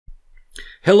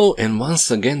Hello, and once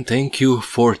again thank you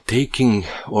for taking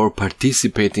or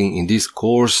participating in this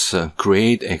course,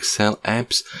 Create Excel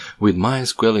Apps with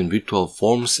MySQL in Virtual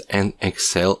Forms and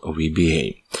Excel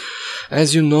VBA.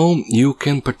 As you know, you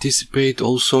can participate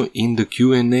also in the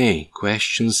Q&A,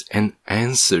 questions and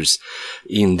answers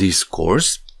in this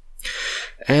course.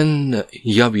 And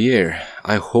Javier,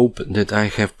 I hope that I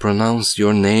have pronounced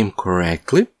your name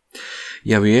correctly.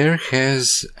 Javier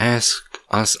has asked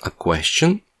us a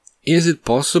question. Is it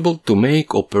possible to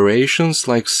make operations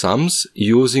like sums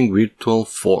using virtual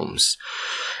forms?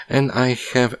 And I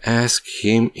have asked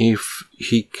him if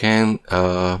he can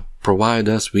provide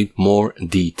us with more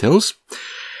details.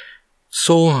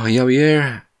 So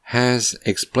Javier has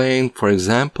explained, for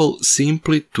example,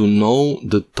 simply to know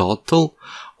the total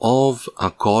of a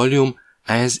column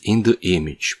as in the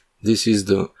image. This is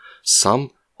the sum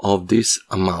of this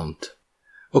amount.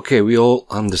 Okay, we all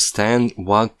understand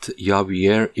what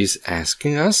Javier is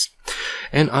asking us,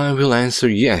 and I will answer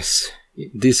yes.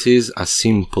 This is a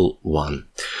simple one.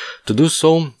 To do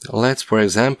so, let's for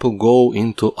example go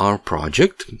into our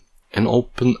project and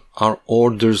open our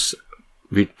orders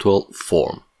virtual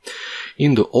form.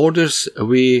 In the orders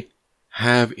we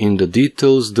have in the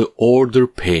details the order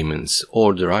payments,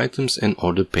 order items and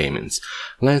order payments.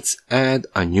 Let's add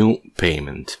a new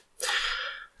payment.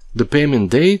 The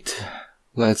payment date,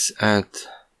 let's add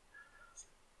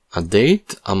a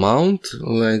date, amount,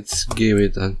 let's give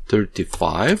it a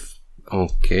 35.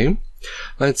 Okay,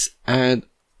 let's add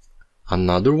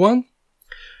another one,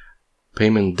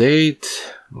 payment date,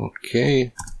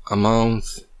 okay, amount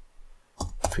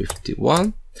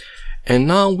 51. And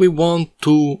now we want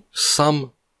to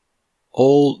sum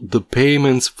all the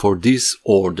payments for this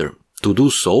order. To do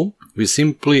so, we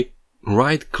simply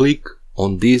right click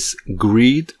on this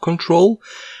grid control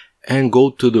and go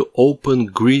to the Open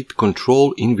Grid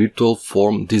Control in Virtual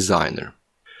Form Designer.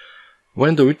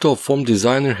 When the Virtual Form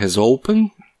Designer has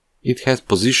opened, it has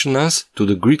positioned us to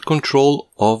the grid control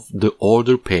of the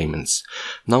order payments.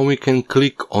 Now we can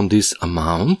click on this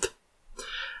amount,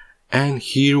 and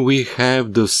here we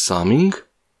have the summing.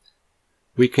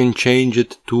 We can change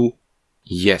it to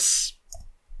yes.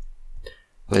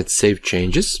 Let's save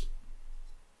changes,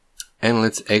 and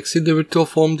let's exit the Virtual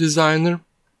Form Designer.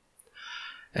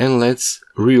 And let's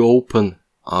reopen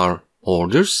our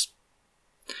orders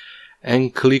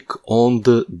and click on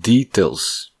the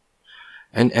details.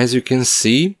 And as you can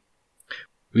see,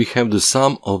 we have the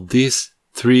sum of these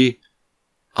three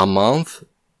amounts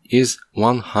is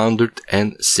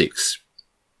 106.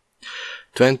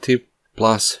 20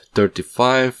 plus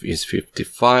 35 is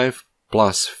 55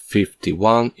 plus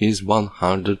 51 is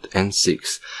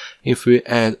 106. If we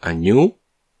add a new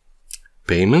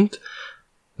payment,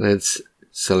 let's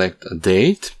select a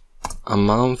date,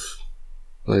 amount,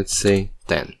 let's say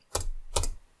 10.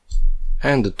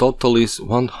 And the total is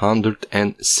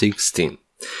 116.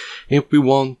 If we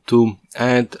want to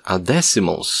add a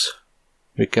decimals,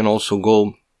 we can also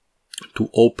go to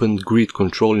Open Grid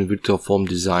Control in Virtual Form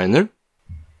Designer.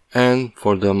 And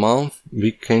for the amount,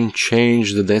 we can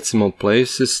change the decimal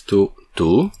places to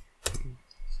 2.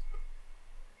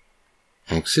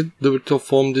 Exit the Virtual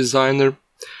Form Designer.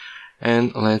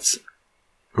 And let's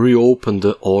reopen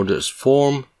the orders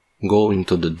form, go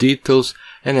into the details,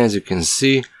 and as you can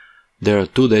see, there are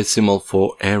 2 decimal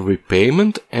for every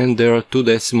payment, and there are 2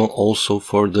 decimal also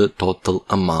for the total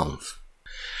amount.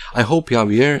 I hope,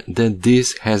 Javier, that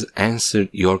this has answered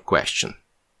your question.